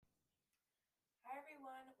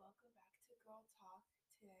everyone. Welcome back to Girl Talk.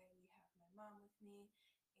 Today we have my mom with me,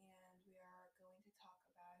 and we are going to talk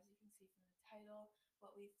about, as you can see from the title,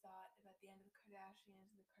 what we thought about the end of the Kardashians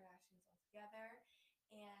and the Kardashians altogether,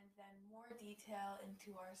 and then more detail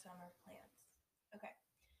into our summer plans. Okay,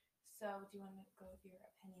 so do you want to go with your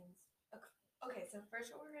opinions? Okay, so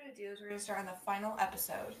first what we're going to do is we're going to start on the final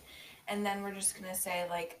episode, and then we're just going to say,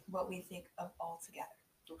 like, what we think of altogether.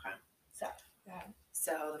 Okay. So, go ahead.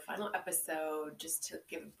 So the final episode, just to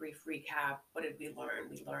give a brief recap, what did we learn?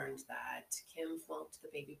 We learned that Kim flunked the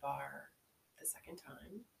baby bar the second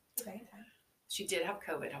time. Okay. She did have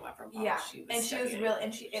COVID, however. Yeah, she was and she was studying. real,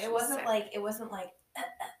 and it wasn't sick. like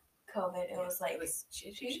COVID. It was like she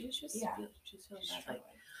was feeling badly.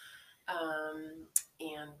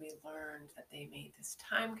 And we learned that they made this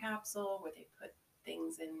time capsule where they put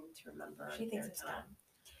things in to remember She thinks their it's time. dumb.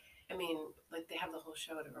 I mean, like they have the whole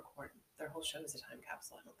show to record. Their whole show is a time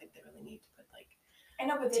capsule. I don't think they really need to put like I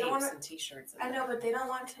know, but they don't want and T-shirts. I know, but they don't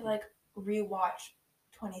want to like rewatch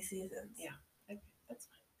 20 seasons. Yeah, okay, that's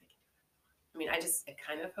fine. They can do that. I mean, I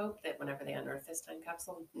kind of hope that whenever they unearth this time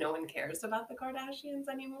capsule, no one cares about the Kardashians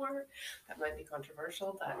anymore. That might be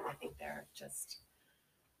controversial, but I think they're just.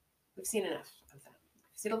 We've seen enough of them.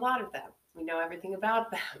 We've seen a lot of them. We know everything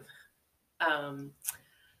about them.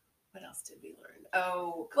 What else did we learn?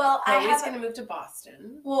 Oh, well, Khloe's going to move to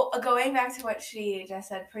Boston. Well, going back to what she just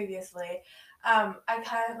said previously, I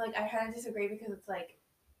kind of disagree because it's like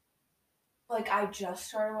I just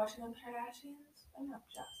started watching the Kardashians. I'm not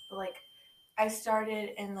just, but like I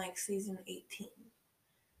started in like season 18,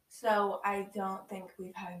 so I don't think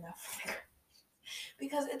we've had enough of it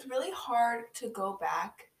because it's really hard to go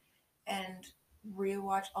back and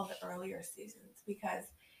rewatch all the earlier seasons because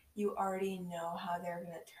you already know how they're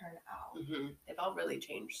going to turn out. Mm-hmm. They've all really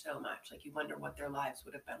changed so much. Like, you wonder what their lives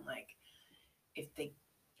would have been like if they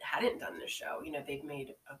hadn't done this show. You know, they've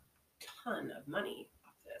made a ton of money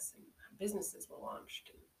off this, and businesses were launched.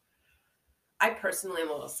 And I personally am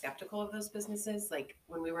a little skeptical of those businesses. Like,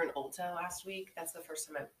 when we were in Ulta last week, that's the first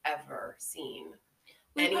time I've ever seen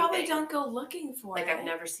anything. Probably don't go looking for it. Like, I've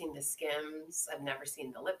never seen the Skims. I've never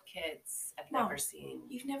seen the lip kits. I've No, never seen...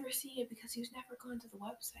 You've never seen it because you've never gone to the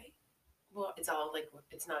website. Well, it's all like,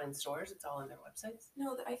 it's not in stores. It's all on their websites.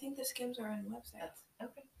 No, I think the Skims are on websites.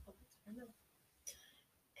 Okay. Well, that's fair enough.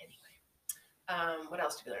 Anyway, what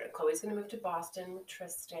else did we learn? Khloe's going to move to Boston with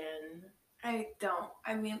Tristan. I don't.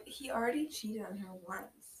 I mean, he already cheated on her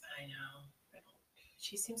once. I know.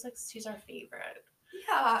 She seems like she's our favorite.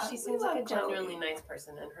 Yeah. She seems like a genuinely nice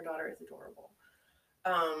person, and her daughter is adorable.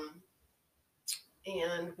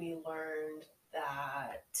 And we learned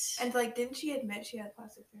that... And, like, didn't she admit she had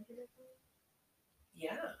plastic surgery?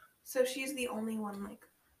 Yeah. So she's the only one, like,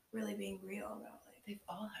 really being real about, like... They've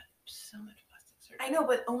all had so much plastic surgery. I know,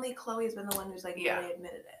 but only Khloe's been the one who's, like, really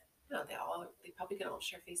admitted it. No, they probably can all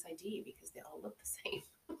share Face ID because they all look the same.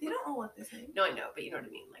 They don't all look the same. No, I know, but you know what I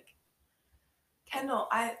mean. Like,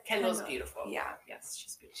 Kendall's beautiful. Yeah. Yes,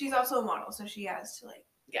 she's beautiful. She's also a model, so she has to, like...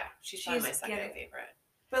 Yeah, she's probably my second favorite.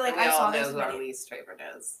 But, like, I saw this. We all know who our least favorite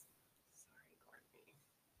is. Sorry, Courtney.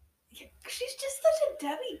 Yeah, she's just such a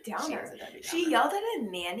Debbie Downer. She is a Debbie Downer. She yelled at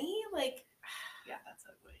a nanny, like... Yeah, that's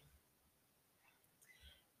ugly.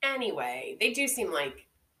 Anyway, they do seem like...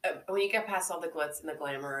 when you get past all the glitz and the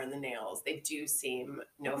glamour and the nails, they do seem...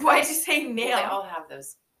 Why'd you say nail? Well, they all have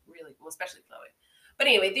those really... Well, especially Khloe. But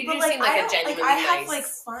anyway, they do seem like a genuinely I have, nice... like,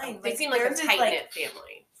 fine. They seem like a tight-knit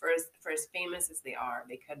family. For as famous as they are,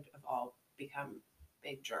 they could have all become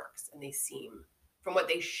big jerks. And they seem, from what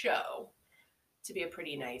they show, to be a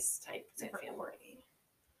pretty nice, tight-knit family. Courtney.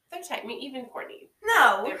 They're tight. I mean, even Courtney.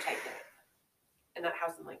 No. They're tight-knit. And that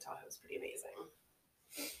house in Lake Tahoe is pretty amazing.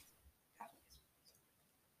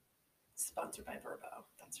 Sponsored by Vrbo.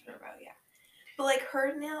 That's Vrbo, yeah. But, like,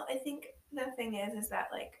 her nail, I think the thing is that,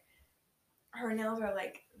 like, her nails are,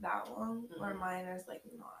 like, that long, where mine is, like,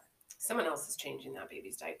 not. Someone else is changing that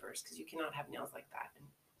baby's diapers, because you cannot have nails like that and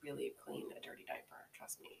really clean a dirty diaper.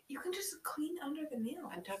 Trust me. You can just clean under the nail.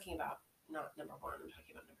 I'm talking about not number one. I'm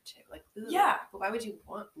talking about number two. Like, ugh, yeah. But why would you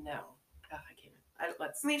want? No. I can't.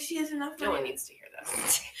 I mean, she has enough money. No one needs to hear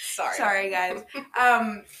this. Sorry, guys.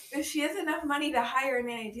 She has enough money to hire a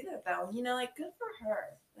nanny to do that, though. You know, like, good for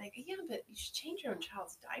her. Like, yeah, but you should change your own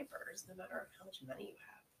child's diapers, no matter how much money you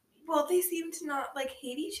have. Well, they seem to not, like,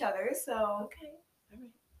 hate each other, so... Okay. All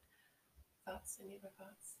right. Thoughts? Any other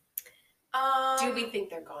thoughts? Do we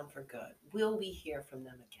think they're gone for good? Will we hear from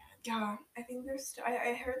them again? Yeah, I think they're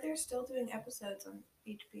I heard they're still doing episodes on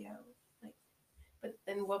HBO. Like, but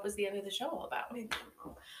then what was the end of the show all about? I don't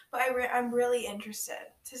know. But I'm really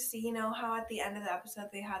interested to see, you know, how at the end of the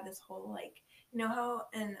episode they had this whole, like, you know how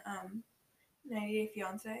in 90 Day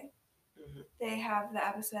Fiance. Mm-hmm. They have the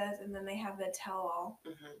episodes and then they have the tell-all.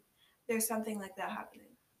 Mm-hmm. There's something like that happening.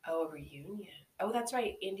 Oh, a reunion. Oh, that's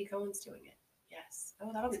right. Andy Cohen's doing it. Yes.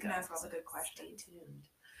 Oh, that'll be He's good. gonna ask all the good questions. Stay tuned.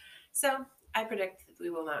 So I predict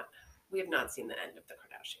that we have not seen the end of the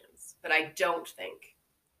Kardashians, but I don't think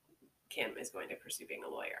Kim is going to pursue being a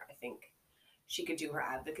lawyer. I think she could do her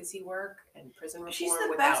advocacy work and prison reform. She's the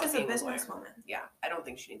without best as a being businesswoman. Yeah, I don't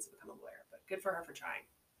think she needs to become a lawyer, but good for her for trying.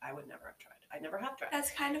 I would never have tried. I never have tried.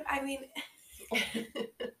 That's kind of, I mean,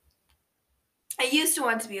 I used to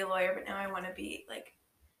want to be a lawyer, but now I want to be like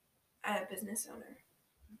a business owner.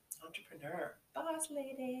 Entrepreneur. Boss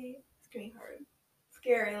lady. It's getting hard.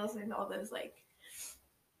 Scary listening to all those like,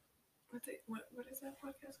 what is that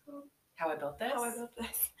podcast called? How I Built This? How I Built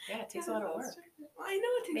This. Yeah, it takes a lot of work. Well, I know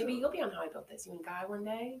it takes Maybe a lot. you'll be on How I Built This. You and Guy one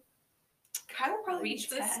day. Guy will probably Reach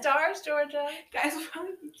be for the dead. stars, Georgia. Guys will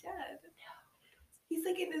probably be dead. He's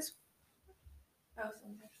like in his. Oh,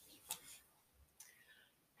 something.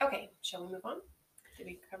 Okay, shall we move on? Did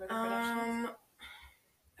we cover the Kardashians?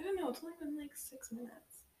 I don't know. It's only been like 6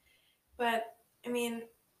 minutes, but I mean,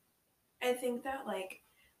 I think that like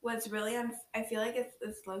what's really I feel like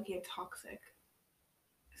it's low-key toxic.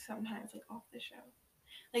 Sometimes like off the show,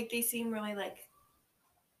 like they seem really like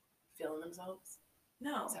Feeling themselves?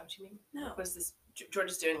 no. Is that what you mean? No. What is this?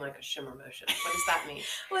 George is doing like a shimmer motion. What does that mean?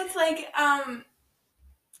 Well, it's like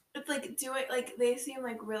do it like they seem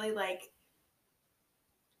like really like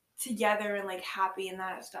together and like happy and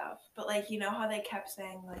that stuff. But like you know how they kept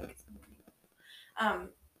saying like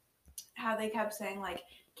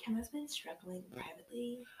Kim has been struggling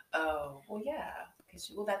privately. Oh, well, yeah.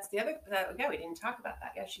 That's the other. Yeah, we didn't talk about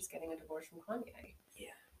that. Yeah, she's getting a divorce from Kanye. Yeah.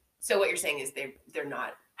 So what you're saying is they're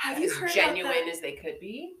not Have as you heard genuine about that? as they could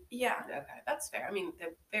be? Yeah. Okay, that's fair. I mean,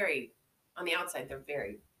 they're very on the outside. They're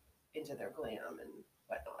very into their glam and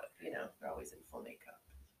whatnot. You know, they're always in full makeup.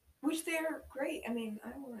 Which they're great. I mean,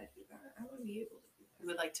 I want to do that. I want to be able to do that. You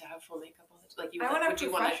would like to have full makeup all the time? Like you I would, want would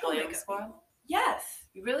you want a professional glam makeup squad? people. Yes.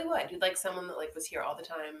 You really would. You'd like someone that like was here all the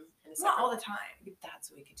time. Not all the time.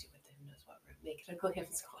 That's what we could do with the Who Knows What room. Make it a glam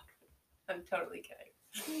squad. I'm totally kidding.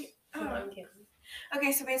 Oh. I'm kidding.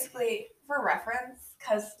 Okay, so basically, for reference,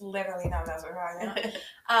 because literally no one knows what we're talking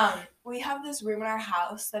about, we have this room in our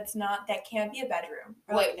house that can't be a bedroom.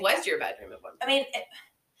 Or, What like, was your bedroom at one point? I mean, it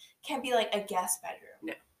can't be like a guest bedroom.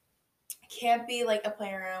 No. It can't be like a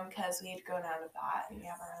playroom because we'd go down with that and we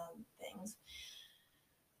have our own things.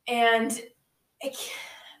 And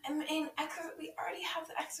we already have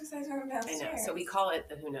the exercise room downstairs. I know. So we call it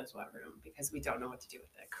the Who Knows What room because we don't know what to do with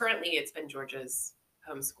it. Currently, it's been Georgia's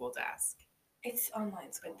homeschool desk. It's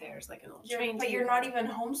online school. But there's like an old train. But you're not even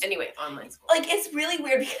homeschooling. Anyway, online school. Like, it's really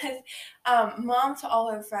weird because mom to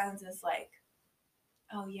all her friends is like,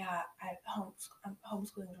 oh, yeah, I'm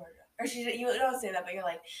homeschooling Georgia. Or you don't say that, but you're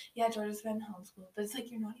like, yeah, Georgia's been homeschooled. But it's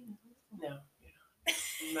like, you're not even homeschooled. No,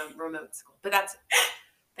 you're not. Remote school. But that's,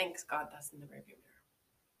 thanks God, that's in the rearview mirror.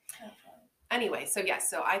 Okay. Anyway, so yes,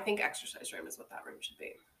 so I think exercise room is what that room should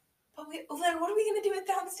be. But then what are we going to do with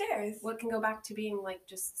downstairs? Well, it can go back to being like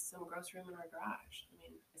just some gross room in our garage. I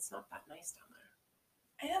mean, it's not that nice down there.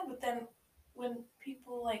 I know, but then when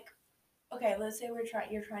people like, okay, let's say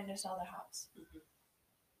you're trying to sell the house. Mm-hmm.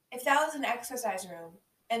 If that was an exercise room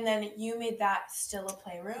and then you made that still a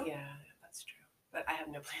playroom. Yeah, that's true. But I have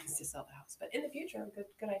no plans to sell the house. But in the future,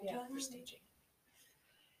 good idea for staging.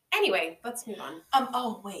 Anyway, let's move on.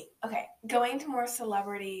 Oh wait. Okay. Going to more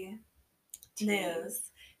celebrity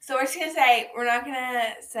news. So we're not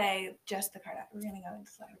gonna say just the Kardashians. We're gonna go into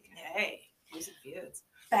celebrity. Hey, music feuds.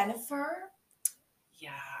 Bennifer.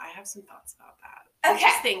 Yeah, I have some thoughts about that. Okay. I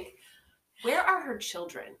just think, where are her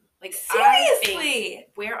children? Like, seriously,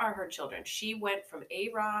 where are her children? She went from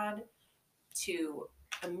A-Rod to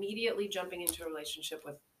immediately jumping into a relationship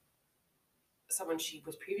with someone she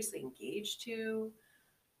was previously engaged to,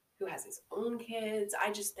 who has his own kids.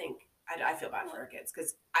 I just think, I feel bad for her kids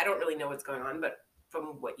because I don't really know what's going on, but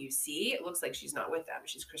from what you see, it looks like she's not with them.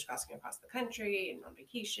 She's crisscrossing across the country and on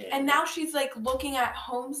vacation. And now she's like looking at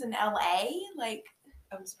homes in LA. Like,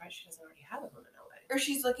 I'm surprised she doesn't already have a home in LA. Or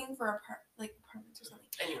she's looking for apartments or something.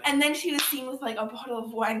 Anyway. And then she was seen with like a bottle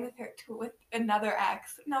of wine with another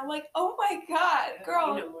ex. And I'm like, oh my God,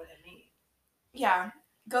 girl. You know more than me. Yeah.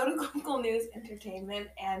 Go to Google News Entertainment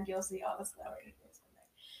and you'll see all the celebrity news in there.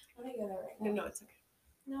 Let me go there right now. No, it's okay.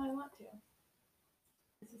 No, I want to.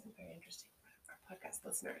 This isn't very interesting for our podcast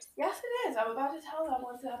listeners. Yes, it is. I'm about to tell them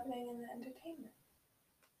what's happening in the entertainment.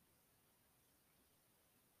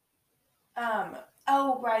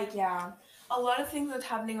 Oh, right, yeah. A lot of things that's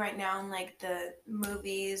happening right now in, like, the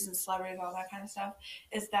movies and celebrities, all that kind of stuff,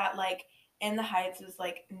 is that, like, In the Heights is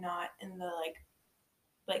like not in the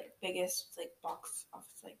like biggest like box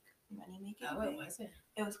office like money making. Oh, it wasn't.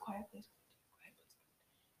 It was Quiet Place.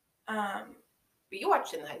 But you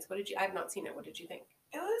watched In the Heights. What did you? I have not seen it. What did you think?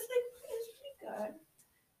 It was pretty good.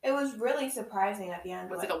 It was really surprising at the end.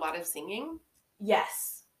 Was it a lot of singing?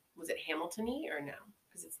 Yes. Was it Hamilton-y or no?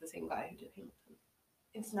 Because it's the same guy who did Hamilton.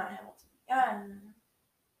 It's not Hamilton.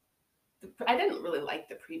 I didn't really like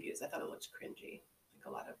the previews. I thought it looked cringy. Like a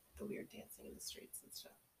lot of the weird dancing in the streets and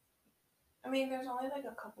stuff. I mean, there's only like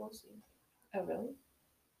a couple of scenes. Oh, really?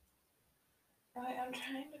 Right, I'm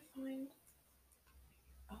trying to find.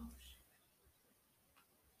 Oh, shit.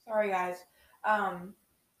 Sorry, guys.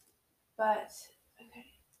 But okay.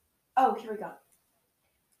 Oh, here we go.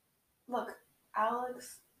 Look,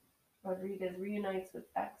 Alex Rodriguez reunites with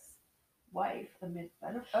ex-wife amid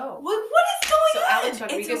benefit. Oh, what is going on? So Alex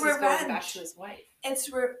Rodriguez it's a is revenge. going back to his wife. It's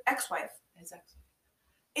ex-wife. His ex-wife.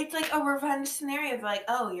 It's like a revenge scenario of like,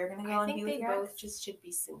 oh, you're gonna go and be with your ex. I think they both just should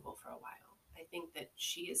be single for a while. I think that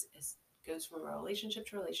she goes from a relationship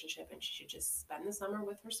to relationship, and she should just spend the summer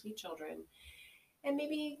with her sweet children, and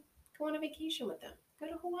maybe go on a vacation with them. Go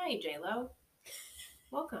to Hawaii, J-Lo.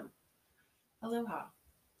 Welcome. Aloha.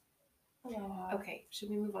 Aloha. Okay, should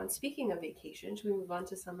we move on? Speaking of vacation, should we move on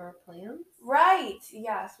to summer plans? Right.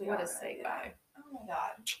 Yes, we What are. a segue. Oh my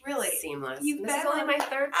god. Really? Seamless. You've This been is only on- my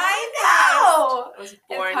third podcast. I know! I was It's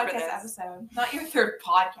born for podcast this. episode. Not your third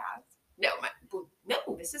podcast. No,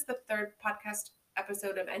 this is the third podcast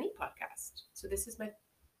episode of any podcast. So this is my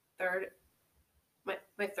third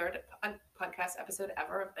podcast episode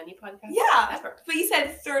ever of any podcast Yeah. ever. But you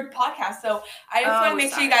said third podcast, so I just Oh, want to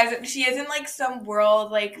make sure you sorry. guys she isn't like some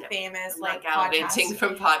world like No, famous I'm like not gallivanting podcast.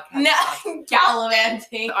 from podcast. No,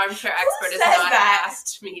 gallivanting. The armchair Who expert has says not that?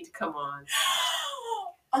 asked me to come on.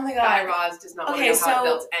 Oh my Guy god. Raz does not Okay, want to know how so- it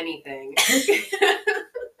builds anything.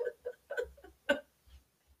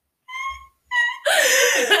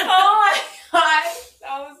 Oh my god.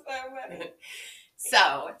 That was so funny.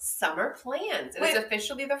 So, summer plans. It is Wait.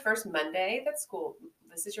 officially the first Monday that school.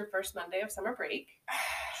 This is your first Monday of summer break.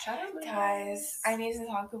 Shut up, Guys, I need to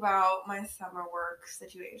talk about my summer work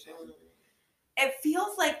situation. It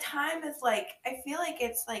feels like time is like, I feel like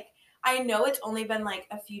it's like, I know it's only been like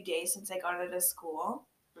a few days since I got out of school,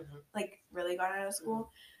 like really got out of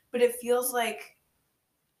school, but it feels like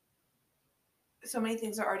so many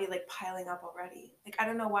things are already like piling up already. Like, I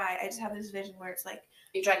don't know why. I just have this vision where it's like,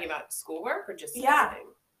 Are you talking about schoolwork or just Yeah. everything?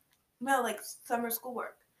 no, like summer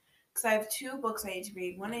schoolwork. Because I have 2 books I need to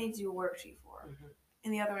read. One I need to do a worksheet for,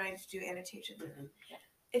 and the other one I need to do annotations. Yeah.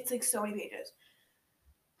 It's like so many pages.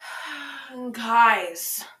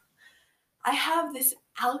 Guys, I have this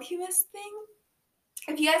alchemist thing.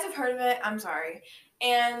 If you guys have heard of it, I'm sorry.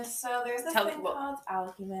 And so there's this Tell thing people. called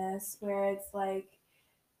alchemist where it's like,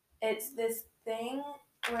 it's this thing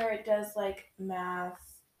where it does like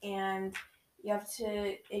math and you have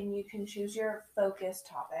to, and you can choose your focus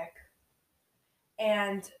topic.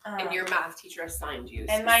 And your math teacher assigned you.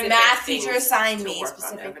 and my specific math things teacher assigned to me work on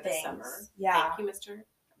specific over the things. summer. Yeah. Thank you, Mr.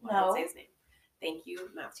 I No. won't say his name. Thank you,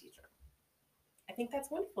 math teacher. I think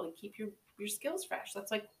that's wonderful to keep your skills fresh.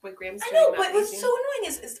 That's like what Graham's I doing. know, math but what's teaching. so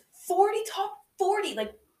annoying is 40 top 40,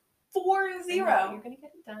 like 40. I know, you're gonna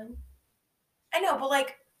get it done. I know, but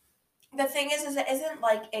like the thing is it isn't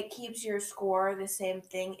like it keeps your score the same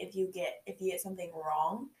thing if you get something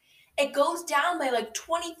wrong. It goes down by like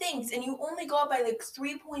 20 things and you only go up by like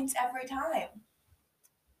 3 points every time.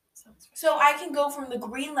 Sounds fun. So I can go from the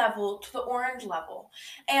green level to the orange level.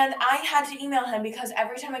 And I had to email him because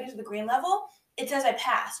every time I get to the green level, it says I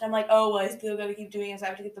passed. And I'm like, oh, well, I still got to keep doing it, so I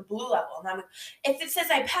have to get the blue level. And I'm like, if it says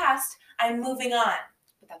I passed, I'm moving on.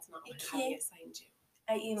 But that's not I how he can't- assigned you.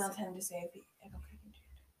 I emailed him to say if he okay.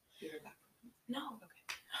 You heard back from him? No.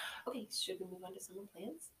 Okay, should we move on to summer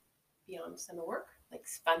plans? Beyond summer work? Like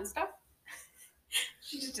fun stuff?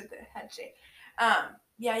 She just did the head shake.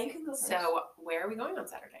 Yeah, you can go first. So, where are we going on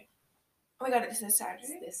Saturday? Oh my god, it's this It's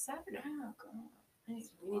Saturday? this Saturday. Oh god. I need to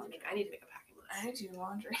do laundry. I need to make a packing list. I need to do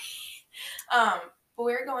laundry. But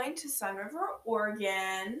we're going to Sun River,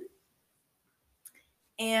 Oregon.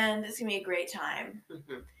 And it's gonna be a great time.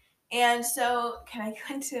 Mhm. And so, can I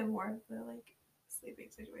go into more of the like sleeping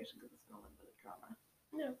situation because it's been a little bit of drama?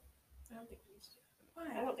 No, I don't think we need to do that.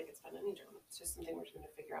 Why? I don't think it's fun any drama. It's just something we're going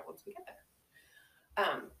to figure out once we get there.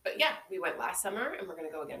 But yeah, we went last summer and we're going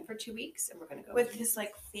to go again for 2 weeks, and we're going to go With this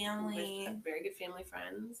like family. with very good family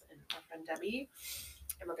friends and our friend Debbie,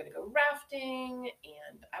 and we're going to go rafting,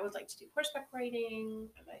 and I would like to do horseback riding.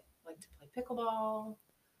 I might like to play pickleball.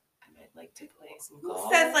 I might like to play some Who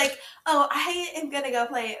golf. says like, oh, I am gonna go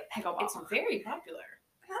play pickleball? It's very popular.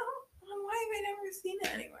 No, why have I never seen it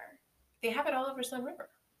anywhere? They have it all over Sun River.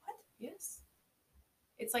 What? Yes.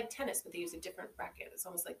 It's like tennis, but they use a different racket. It's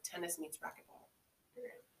almost like tennis meets racquetball.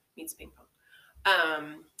 Meets ping pong.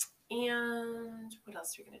 And what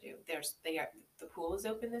else are we gonna do? The pool is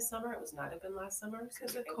open this summer. It was not open last summer, so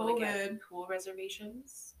Because we're of able to get COVID. pool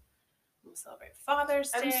reservations. We'll celebrate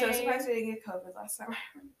Father's Day. I'm so surprised we didn't get COVID last summer.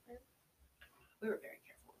 We were very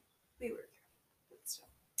careful. We were careful, but still.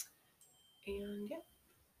 And yeah,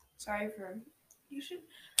 Sorry for. You should.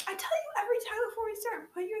 I tell you every time before we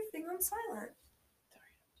start, put your thing on silent.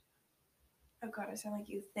 sorry. Oh God, I sound like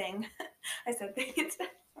you thing. I said thing instead.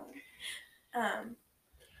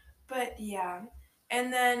 But yeah,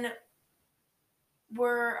 and then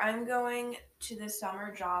I'm going to the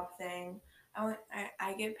summer job thing.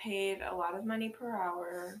 I get paid a lot of money per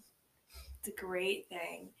hour. It's a great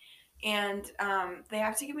thing, and they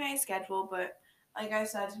have to give me a schedule. But like I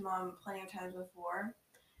said to Mom plenty of times before,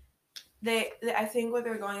 I think what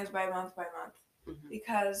they're going is by month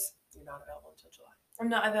because You're not available until July. I'm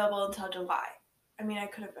not available until July. I mean, I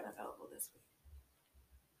could have been available this week.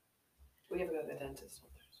 We have to go to the dentist on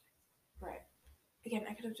Thursday. Right. Again,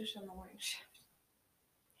 I could have just done the morning shift.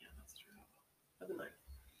 Yeah, that's true.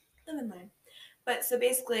 Never mind. But so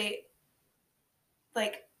basically,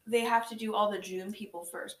 like, they have to do all the June people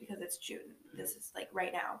first because it's June. Mm-hmm. This is like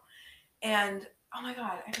right now. And oh my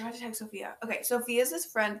God, I forgot to text Sophia. Okay, Sophia's this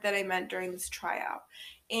friend that I met during this tryout.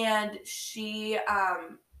 And she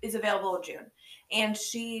is available in June. And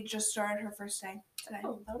she just started her first day today.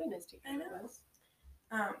 Oh, that would be nice to hear.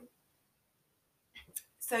 I know.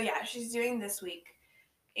 So yeah, she's doing this week.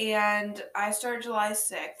 And I start July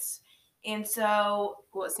 6th. And so...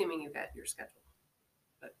 Well, assuming you get your schedule.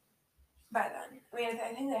 But by then. I mean,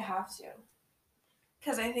 I think they have to.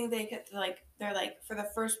 Because I think they get to, like, they're like, for the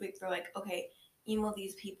first week, they're like, okay, email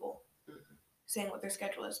these people saying what their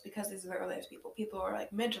schedule is because these are the earliest people. People are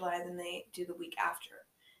like mid-July, then they do the week after.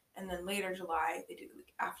 And then later July, they do the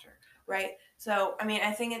week after, right? So, I mean,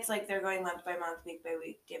 I think it's like they're going month by month, week by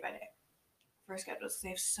week, day by day for schedules because they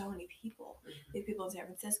have so many people. They have people in San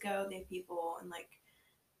Francisco, they have people in, like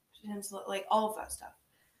all of that stuff.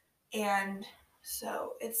 And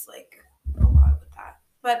so it's like a lot with that.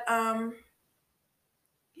 But,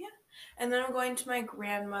 yeah. And then I'm going to my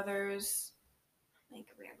grandmother's,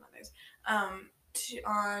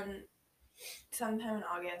 on sometime in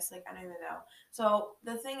August, like I don't even know. So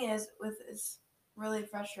the thing is, it's really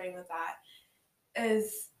frustrating with that,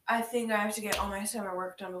 is I think I have to get all my summer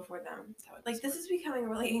work done before then. Like this is becoming a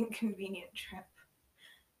really inconvenient trip.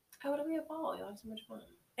 Oh, it'll be a ball. You'll have so much fun.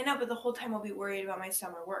 I know, but the whole time I'll be worried about my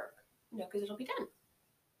summer work. No, because it'll be done.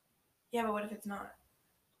 Yeah, but what if it's not?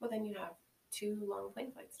 Well, then you have 2 long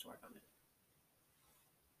plane flights to work on it.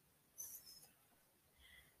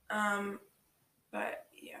 But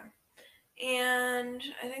yeah. And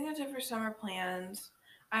I think that's it for summer plans.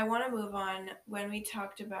 I want to move on when we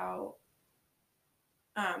talked about,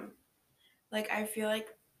 like, I feel like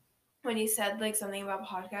when you said, like, something about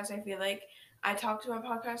podcasts, I feel like I talked about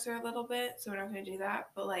podcaster a little bit, so we're not going to do that.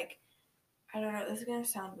 But, like, I don't know. This is going to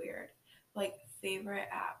sound weird. Like, favorite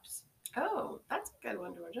apps. Oh, that's a good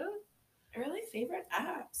one, Georgia. Really? Favorite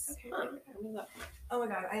apps. Okay. Huh. Let me look. Oh my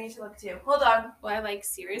God, I need to look too. Hold on. Well, I like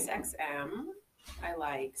SiriusXM. I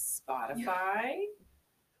like Spotify.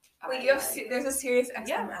 Wait, there's a Sirius XM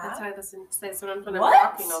yeah, app? that's how I listen. So when I'm What?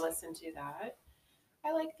 walking, I'll listen to that.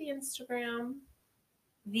 I like the Instagram.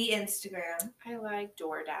 I like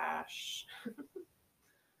DoorDash.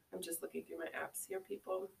 I'm just looking through my apps here,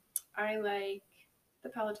 people. I like the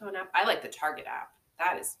Peloton app. I like the Target app.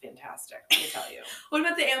 That is fantastic, let me tell you. What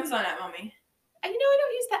about the Amazon app, Mommy? I don't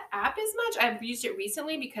use the app as much. I've used it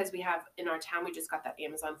recently because we have, in our town, we just got that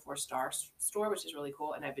Amazon 4-star store, which is really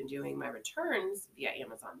cool. And I've been doing my returns via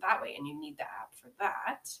Amazon that way. And you need the app for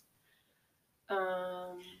that.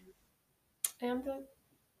 And the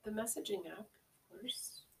messaging app, of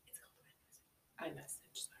course. It's called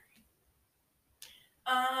iMessage,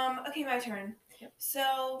 sorry. Okay, my turn. Yep.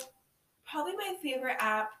 So, probably my favorite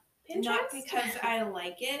app, Pinterest? not because I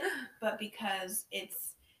like it, but because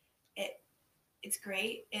it's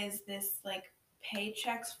great, is this, like,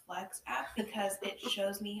 Paychex Flex app because it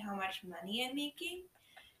shows me how much money I'm making,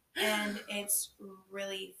 and it's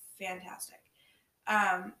really fantastic.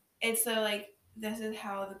 It's so, like, this is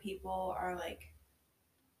how the people are, like,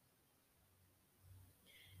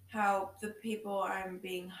 how the people I'm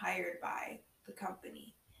being hired by, the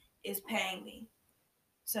company, is paying me.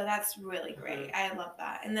 So that's really great. I love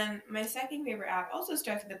that. And then my second favorite app also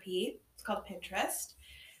starts with a P. It's called Pinterest.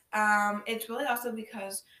 It's really awesome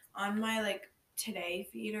because on my, like, today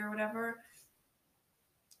feed or whatever,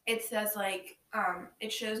 it says, like,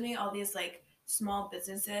 it shows me all these, like, small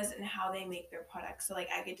businesses and how they make their products. So like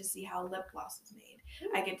I get to see how lip gloss is made.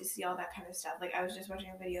 I get to see all that kind of stuff. Like I was just watching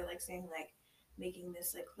a video like saying like making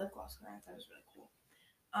this like lip gloss and I thought it was really cool.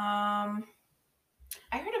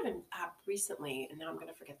 I heard of an app recently, and now I'm going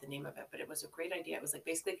to forget the name of it, but it was a great idea. It was like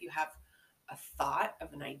basically if you have a thought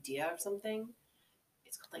of an idea of something,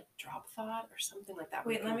 it's called like Drop Thought or something like that.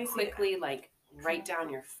 Wait, let me see. Quickly like write down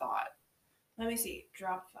your thought. Let me see.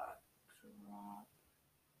 Drop Thought. Drop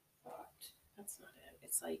Thought. That's not it.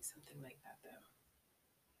 It's like something like that though.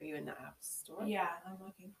 Are you in the app store? Yeah, I'm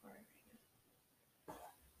looking for it right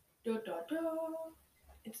now.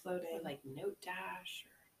 It's loading. Or like Note Dash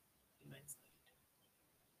or you might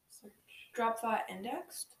search. Drop Thought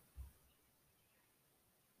indexed.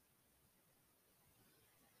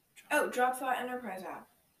 Drop Thought Enterprise app.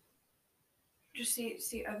 Just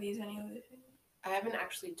see are these any other things? I haven't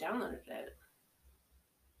actually downloaded it.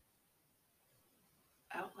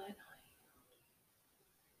 Outlet.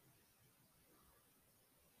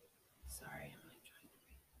 Sorry, I'm like trying to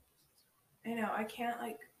read. I know, I can't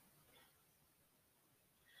like.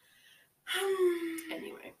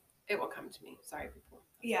 Anyway, it will come to me. Sorry, people.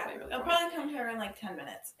 Yeah, it'll probably come to her in like 10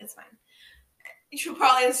 minutes. It's fine. You should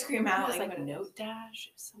probably scream out like Note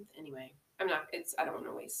Dash something. Anyway, I don't want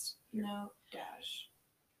to waste. Note Dash.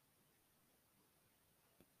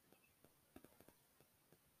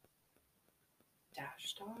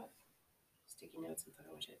 Dash dot. Sticky notes and photo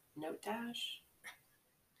widget. Note Dash.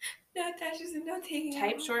 Note Dash is a note taking.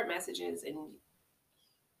 Type short messages and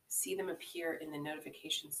see them appear in the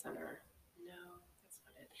notification center. No, that's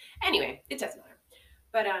not it. Anyway, it doesn't matter.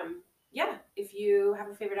 But yeah, if you have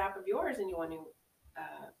a favorite app of yours and you want to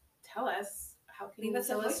tell us, how do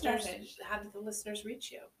the listeners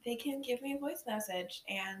reach you? They can give me a voice message,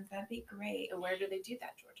 and that'd be great. And where do they do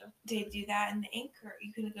that, Georgia? They do that in the Anchor.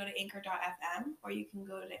 You can go to anchor.fm, or you can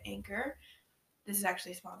go to Anchor. This is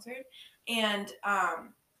actually sponsored. And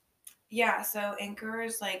yeah, so Anchor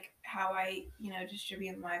is like how I,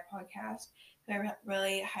 distribute my podcast. I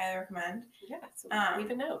really highly recommend. Yeah, so leave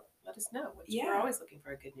a note. Let us know. We're always looking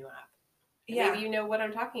for a good new app. And maybe you know what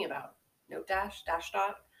I'm talking about. Note Dash, Dash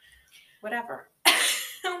Dot, whatever.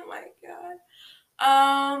 Oh my god.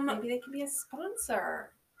 Maybe they can be a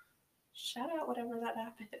sponsor. Shout out whatever that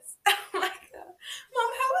app is. Oh my god.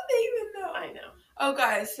 Mom, how would they even know? I know. Oh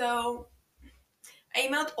guys, so I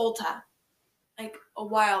emailed Ulta like a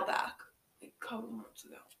while back, like a couple months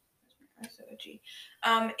ago. I'm so itchy.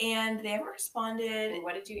 And they haven't responded. And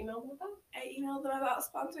what did you email them about? I emailed them about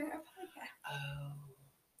sponsoring our podcast. Oh,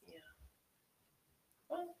 yeah.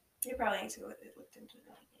 Well, they probably need to look into it.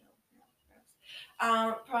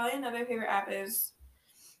 Probably another favorite app is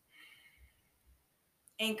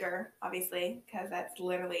Anchor, obviously, because that's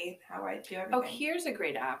literally how I do everything. Oh, here's a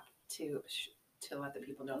great app to let the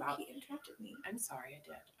people know about. He interrupted me. I'm sorry, I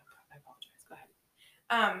did. I apologize. Go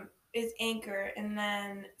ahead. Is Anchor, and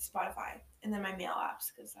then Spotify, and then my mail apps,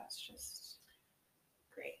 because that's just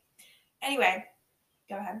great. Anyway,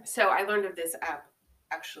 go ahead. So I learned of this app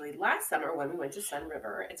actually last summer when we went to Sun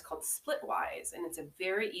River. It's called Splitwise, and it's a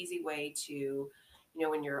very easy way to,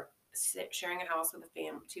 when you're sharing a house with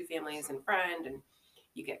two families and a friend, and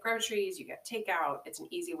you get groceries, you get takeout. It's an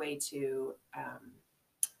easy way to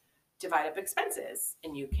divide up expenses,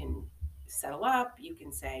 and you can settle up. You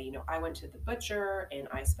can say, I went to the butcher and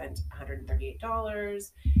I spent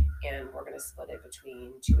 $138, and we're going to split it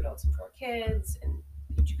between 2 adults and 4 kids. And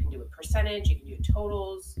you can do a percentage, you can do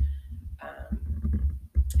totals.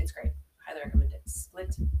 It's great. Highly recommend it.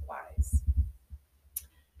 Splitwise.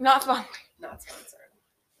 Not sponsored. Not sponsored.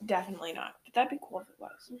 Definitely not. But that'd be cool if it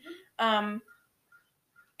was. Mm-hmm.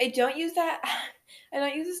 I don't use that. I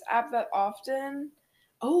don't use this app that often.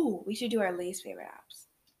 Oh, we should do our least favorite apps.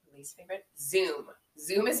 Least favorite? Zoom.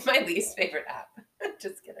 Zoom is my least favorite app.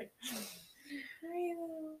 Just kidding. Are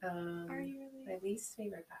you really? My least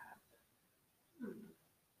favorite app?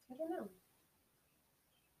 I don't know.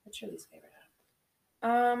 What's your least favorite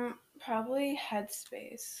app? Probably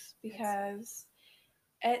Headspace, because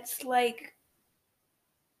it's like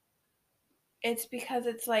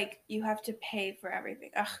you have to pay for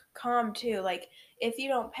everything. Calm too. Like if you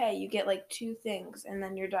don't pay, you get like 2 things and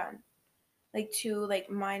then you're done. Like 2 like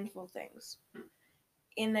mindful things.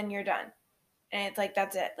 And then you're done. And it's like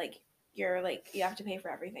that's it. Like you're like you have to pay for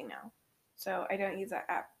everything now. So I don't use that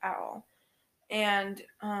app at all. And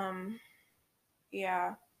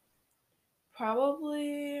yeah.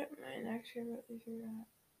 Probably my next favorite app.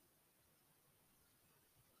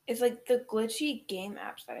 It's like the glitchy game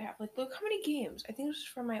apps that I have. Like, look how many games. I think it was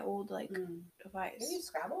from my old device. Maybe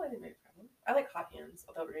Scrabble? I didn't make Scrabble. I like Hot Hands,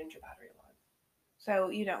 although it drains your battery a lot. So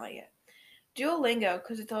you don't like it. Duolingo,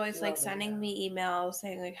 because it's always like Duolingo. sending me emails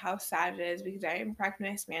saying like how sad it is because I am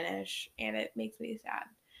practicing my Spanish and it makes me sad,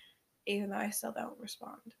 even though I still don't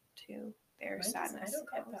respond to their I sadness don't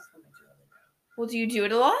get calls. that from my Duolingo. Well, do you do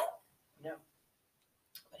it a lot? No.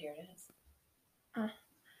 But here it is.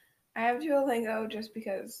 I have Duolingo just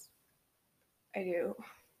because I do.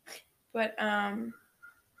 But yeah,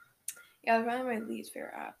 they're probably my least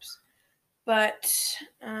favorite apps. But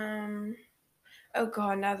oh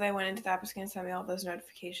god, now that I went into the app, it's gonna send me all those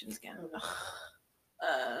notifications again.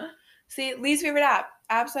 See, least favorite app.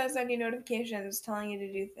 Apps that send you notifications telling you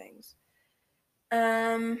to do things.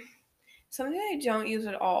 Something I don't use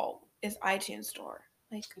at all is iTunes Store.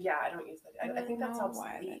 Like, yeah, I don't use that. I think that's know obsolete.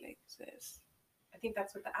 why that exists. I think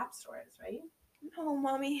that's what the App Store is, right? No,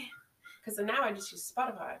 mommy. Because now I just use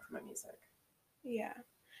Spotify for my music. Yeah.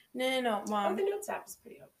 No, mom. Oh, the Notes app is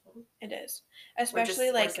pretty helpful. It is,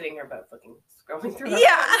 especially we're sitting here both scrolling through.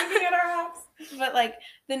 Yeah. Looking at our apps. But like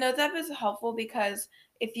the Notes app is helpful because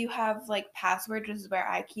if you have like passwords, which is where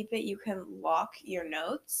I keep it, you can lock your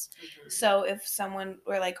notes. Mm-hmm. So if someone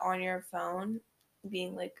were like on your phone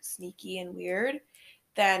being like sneaky and weird,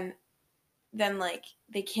 then like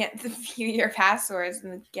they can't view your passwords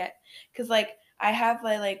and get, because like I have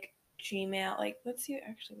my like Gmail, like let's see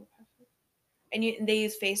actually what password, and they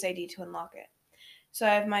use Face ID to unlock it. So I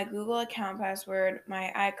have my Google account password,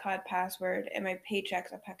 my iCloud password, and my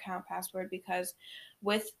Paychex account password, because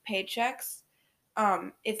with Paychex,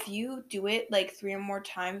 if you do it like 3 or more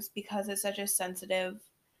times, because it's such a sensitive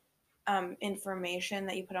information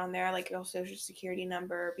that you put on there, like your social security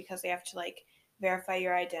number, because they have to like verify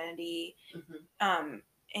your identity,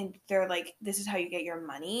 and they're like, this is how you get your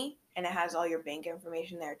money, and it has all your bank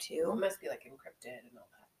information there too. Well, it must be like encrypted and all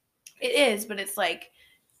that. It is, but it's like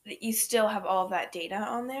you still have all of that data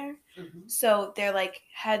on there. Mm-hmm. So they're like,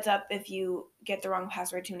 heads up if you get the wrong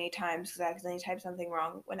password too many times, because I accidentally typed something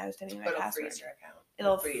wrong when I was typing my password. Freeze your account.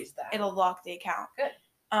 It'll freeze that. It'll lock the account. Good.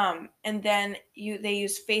 And then they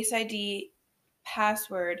use Face ID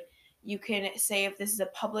password. You can say if this is a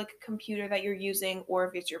public computer that you're using or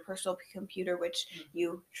if it's your personal computer, which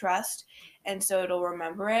you trust, and so it'll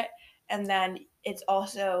remember it. And then it's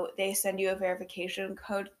also, they send you a verification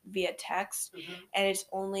code via text, and it's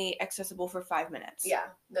only accessible for 5 minutes. Yeah,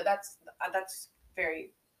 no, that's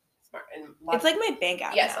very smart. And it's like my bank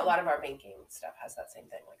app. Yes, now. A lot of our banking stuff has that same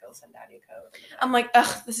thing. Like it'll send out a code. I'm like,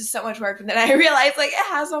 ugh, this is so much work. And then I realized like it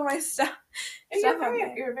has all my stuff. You're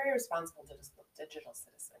very responsible digital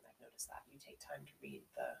citizen. I've noticed that you take time to read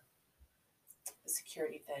the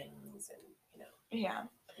security things, and Yeah,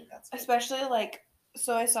 I think that's good. Especially like,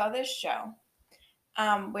 so I saw this show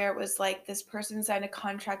where it was like this person signed a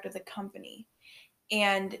contract with a company,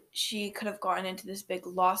 and she could have gotten into this big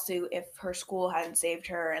lawsuit if her school hadn't saved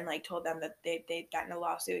her and like told them that they'd gotten a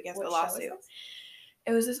lawsuit against the lawsuit.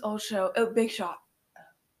 It was this old show, Big Shot.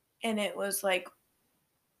 And it was like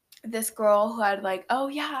this girl who had like, oh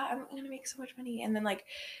yeah, I'm gonna make so much money, and then like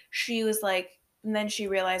she was like, and then she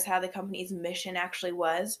realized how the company's mission actually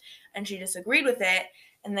was, and she disagreed with it,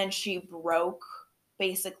 and then she broke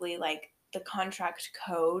basically like the contract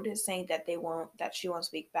code, saying that she won't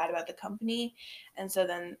speak bad about the company. And so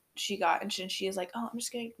then she was like, oh, I'm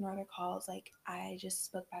just gonna ignore their calls, like I just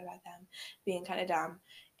spoke bad about them being kind of dumb.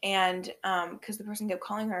 And because the person kept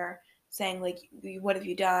calling her saying like, what have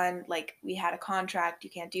you done, like we had a contract, you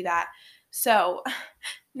can't do that. So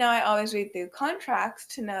now I always read through contracts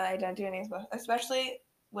to know that I don't do anything, especially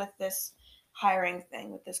with this hiring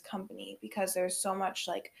thing with this company, because there's so much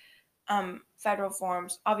like federal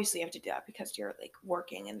forms. Obviously you have to do that because you're like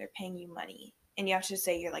working and they're paying you money, and you have to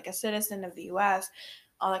say you're like a citizen of the US,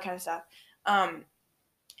 all that kind of stuff.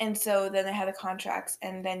 And so then they had the contracts,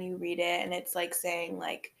 and then you read it, and it's like saying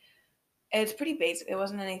like, it's pretty basic. It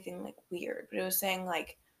wasn't anything like weird, but it was saying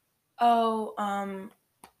like, oh,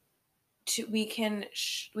 we can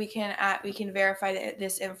verify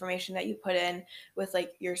this information that you put in with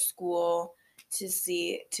like your school to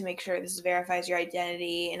make sure this verifies your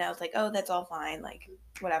identity. And I was like, oh, that's all fine, like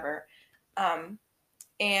whatever.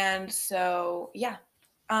 And so yeah,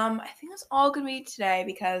 I think that's all gonna be today,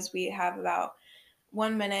 because we have about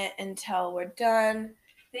 1 minute until we're done.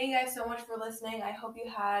 Thank you guys so much for listening. I hope you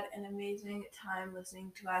had an amazing time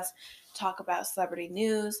listening to us talk about celebrity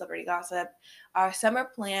news, celebrity gossip, our summer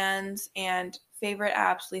plans, and favorite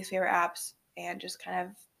apps, least favorite apps, and just kind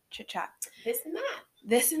of chit chat.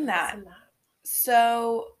 This and that.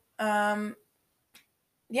 So,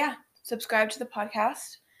 yeah, subscribe to the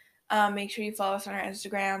podcast. Make sure you follow us on our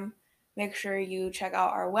Instagram. Make sure you check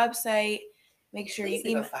out our website. Make sure Please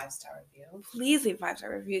you leave a 5-star review. Please leave a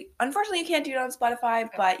 5-star review. Unfortunately, you can't do it on Spotify,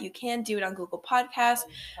 but you can do it on Google Podcasts,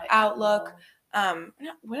 Outlook.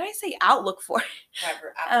 What did I say Outlook for?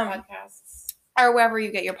 Whatever, Apple Podcasts. Or wherever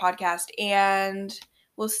you get your podcast. And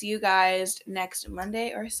we'll see you guys next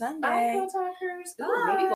Monday or Sunday. Bye, Girl Talkers. Ooh, maybe